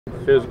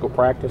physical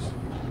practice,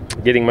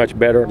 getting much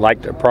better.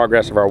 Like the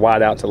progress of our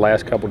wideouts the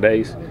last couple of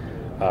days.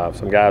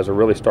 Some guys are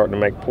really starting to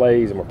make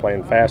plays, and we're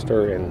playing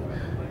faster and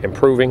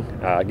improving.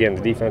 Again,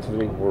 the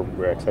defensively,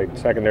 we're excited.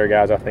 Secondary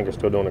guys, I think, are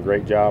still doing a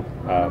great job.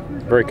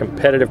 Very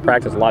competitive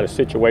practice, a lot of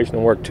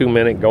situational work,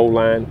 2-minute goal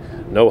line,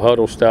 no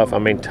huddle stuff. I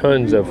mean,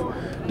 tons of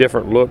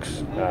different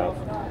looks.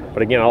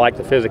 But again, I like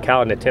the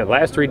physicality and the tempo.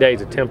 Last 3 days,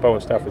 the tempo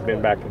and stuff has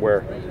been back to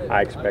where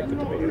I expect it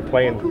to be. And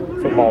playing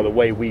football the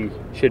way we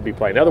should be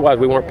playing. Otherwise,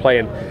 we weren't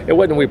playing. It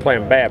wasn't we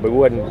playing bad, but we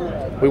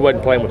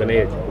wasn't playing with an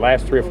edge. The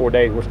last 3 or 4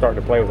 days, we're starting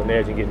to play with an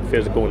edge and getting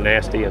physical and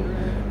nasty, and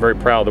very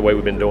proud of the way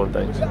we've been doing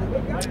things. All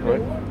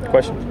right.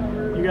 Questions?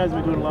 You guys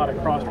have been doing a lot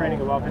of cross training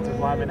of offensive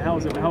linemen. How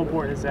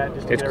important is that?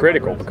 It's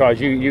critical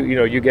because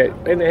you get,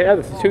 and the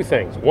other 2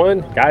 things.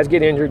 1, guys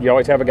get injured. You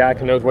always have a guy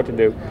who knows what to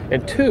do.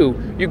 And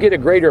 2, you get a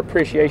greater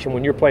appreciation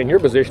when you're playing your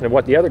position of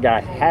what the other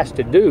guy has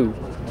to do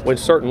when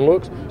certain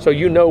looks, so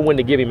you know when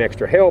to give him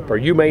extra help, or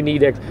you may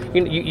need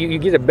you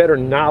get a better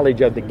knowledge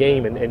of the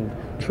game and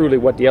truly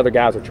what the other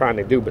guys are trying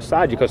to do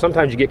beside you, because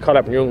sometimes you get caught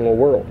up in your own little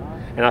world.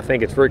 And I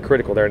think it's very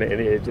critical there, and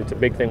it's a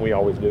big thing we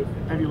always do.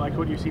 Have you liked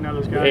what you've seen out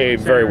of those guys? Hey,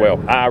 very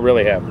well. I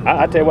really have.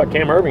 I tell you what,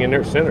 Cam Irving in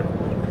their center,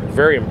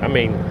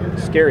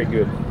 scary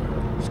good.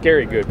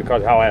 Scary good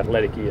because of how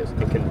athletic he is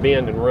and can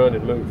bend and run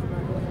and move.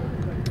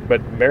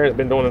 But Barron's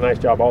been doing a nice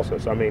job also.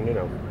 So, I mean,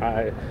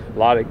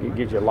 it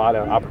gives you a lot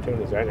of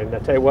opportunities. And I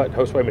tell you what,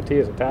 Josue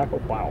Matias at tackle,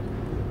 wow.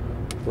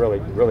 Really,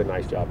 really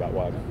nice job out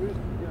wide.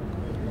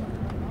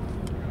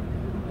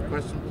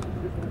 Question?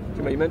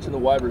 You mentioned the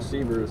wide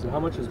receivers. How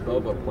much is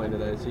Bobo playing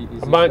today?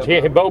 A bunch.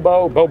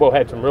 Bobo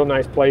had some real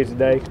nice plays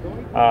today.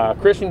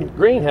 Christian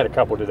Green had a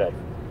couple today.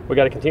 We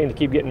got to continue to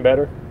keep getting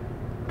better.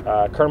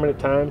 Kermit at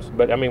times,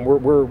 but I mean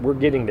we're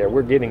getting there.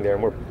 We're getting there,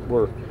 and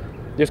we're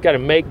just got to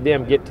make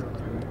them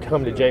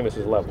come to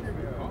Jameis's level.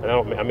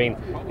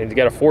 And you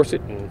got to force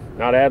it and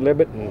not ad-lib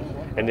it,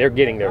 and they're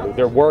getting there.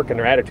 Their work and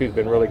their attitude's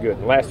been really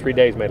good. The last 3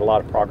 days made a lot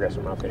of progress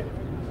in my opinion.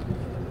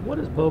 What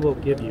does Bobo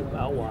give you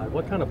out wide?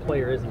 What kind of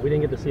player is he? We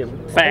didn't get to see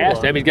him.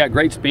 Fast. He's got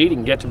great speed. He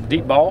can get some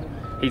deep ball.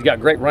 He's got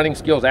great running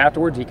skills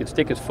afterwards. He can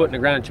stick his foot in the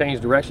ground and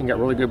change direction. Got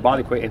really good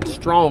body weight and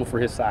strong for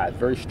his size.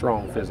 Very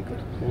strong physically.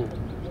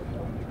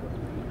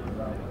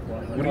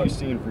 What are you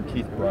seeing from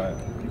Keith Bryant?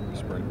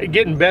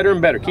 Getting better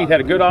and better. Keith had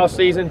a good off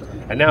season,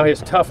 and now his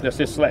toughness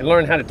is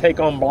learning how to take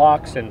on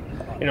blocks and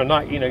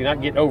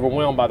not get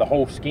overwhelmed by the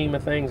whole scheme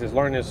of things. Is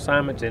learning his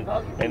assignments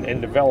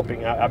and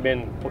developing.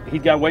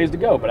 He's got ways to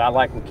go, but I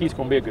like him. Keith's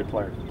going to be a good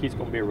player. Keith's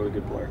going to be a really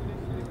good player.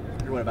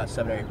 You're one of about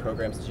 7 or 8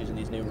 programs that's using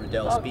these new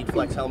Riddell Speed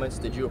Flex helmets.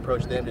 Did you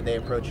approach them? Did they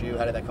approach you?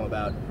 How did that come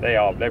about?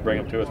 They bring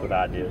them to us with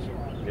ideas.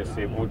 Just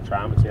see, we'll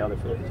try them and see how they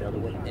fit, see how they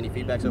work. Any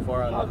feedback so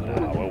far on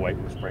them? We'll wait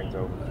till spring's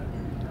over.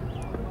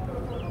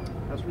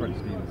 How's Freddie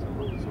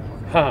Stevens?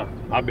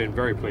 I've been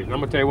very pleased. And I'm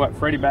gonna tell you what,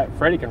 Freddie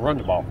can run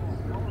the ball.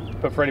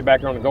 Put Freddie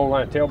back there on the goal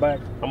line, tailback.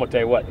 I'm gonna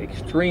tell you what,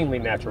 extremely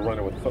natural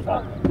runner with the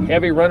football.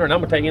 Heavy runner, and I'm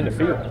gonna take you in the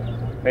field.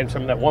 And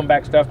some of that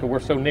one-back stuff, because we're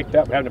so nicked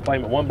up, having to play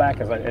him at one-back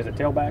as a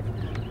tailback.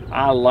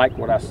 I like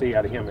what I see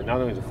out of him, and not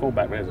only is a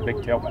fullback, but he's a big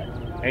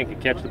tailback and can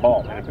catch the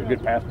ball and a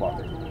good pass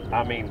blocker.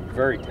 I mean,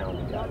 very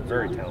talented guy.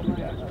 Very talented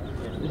guy.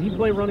 Did he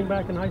play running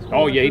back in high school?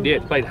 Oh yeah, he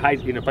did. Played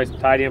played some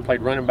tight end,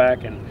 played running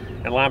back and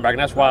linebacker, and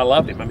that's why I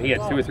loved him. I mean, he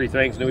had 2 or 3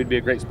 things. Knew he'd be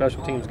a great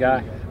special teams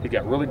guy. He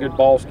got really good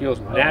ball skills,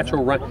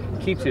 natural run.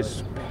 Keeps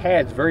his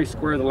pads very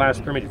square to the line of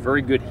scrimmage.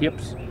 Very good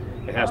hips,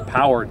 and has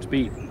power and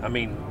speed. I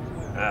mean,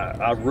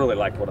 I really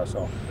liked what I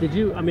saw. Did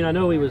you? I mean, I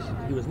know he was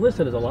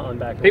listed as a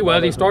linebacker. He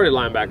was. He started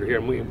linebacker here,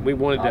 and we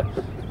wanted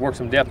to work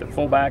some depth at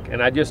fullback,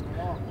 and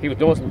he was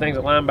doing some things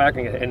at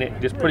linebacker, and it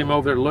just put him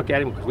over there to look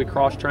at him because we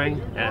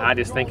cross-trained, and I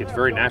just think it's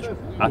very natural.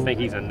 I think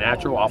he's a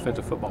natural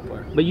offensive football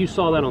player. But you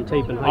saw that on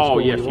tape in high school? Oh,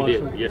 yes, you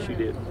did. Yes, you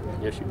did.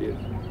 Yes, you did.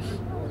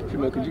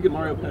 Jimbo, could you get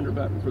Mario Pender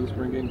back for the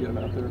spring game, get him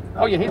out there?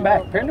 Oh, yeah, he's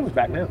back. Pender was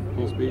back now.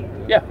 Full speed?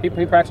 Yeah, he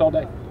practiced all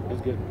day. It was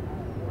good.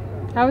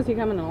 How is he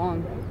coming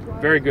along?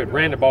 Very good.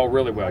 Ran the ball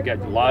really well. Got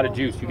a lot of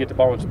juice. You get the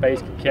ball in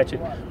space, can catch it.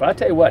 But I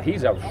tell you what,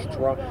 he's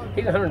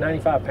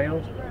 195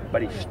 pounds,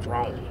 but he's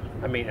strong.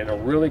 I mean, and a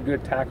really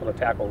good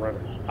tackle-to-tackle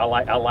runner. I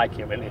like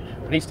him. And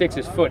when he sticks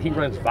his foot, he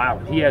runs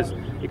violent. He has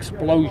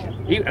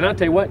explosion. And I'll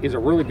tell you what, he's a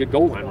really good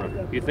goal line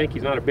runner. You think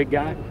he's not a big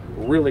guy?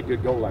 Really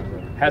good goal line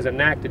runner. Has a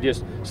knack to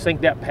just sink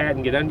that pad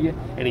and get under you.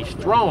 And he's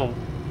strong,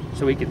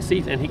 so he can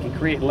see and he can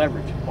create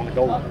leverage on the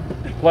goal line.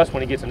 Plus,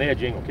 when he gets an edge,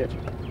 he ain't gonna catch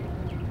it.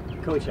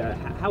 Coach,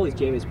 how has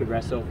Jameis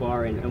progressed so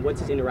far, and what's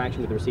his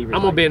interaction with the receivers?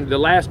 I'm going to be in the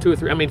last 2 or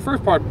 3. I mean,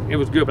 first part, it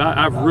was good, but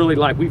I've really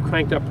we've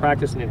cranked up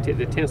practice and the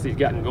intensity's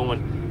gotten going,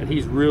 and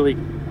he's really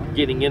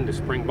getting into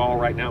spring ball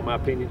right now, in my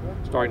opinion,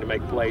 starting to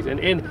make plays.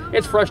 And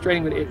it's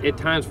frustrating at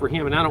times for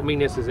him, and I don't mean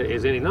this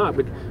as any not,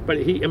 but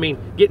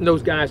getting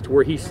those guys to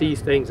where he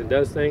sees things and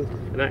does things,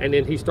 and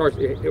then he starts,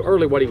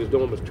 early what he was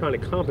doing was trying to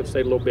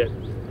compensate a little bit.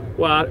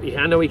 Well,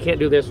 I know he can't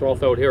do this, so I'll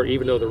throw it here,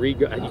 even though the read,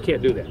 you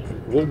can't do that.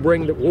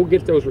 We'll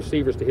get those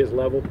receivers to his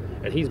level,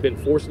 and he's been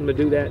forcing them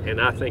to do that,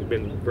 and I think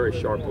been very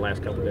sharp the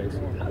last couple of days.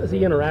 How does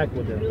he interact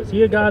with them? Is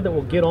he a guy that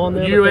will get on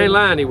them? You ain't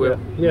lying, he will.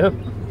 Yeah.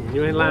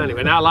 You ain't lying to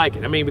me, and I like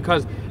it. I mean,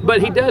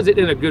 but he does it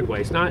in a good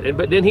way. It's not,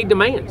 but then he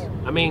demands.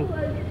 I mean,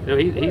 you know,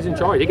 he's in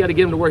charge. You got to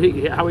get him to where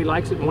how he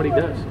likes it and what he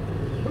does.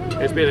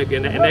 It's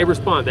been and they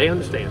respond. They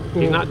understand.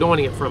 He's not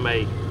doing it from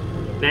a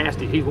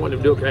nasty. He's wanting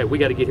to do it. Hey, we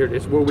got to get here.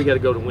 This is where we got to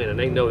go to win, and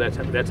they know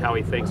that's how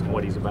he thinks and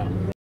what he's about.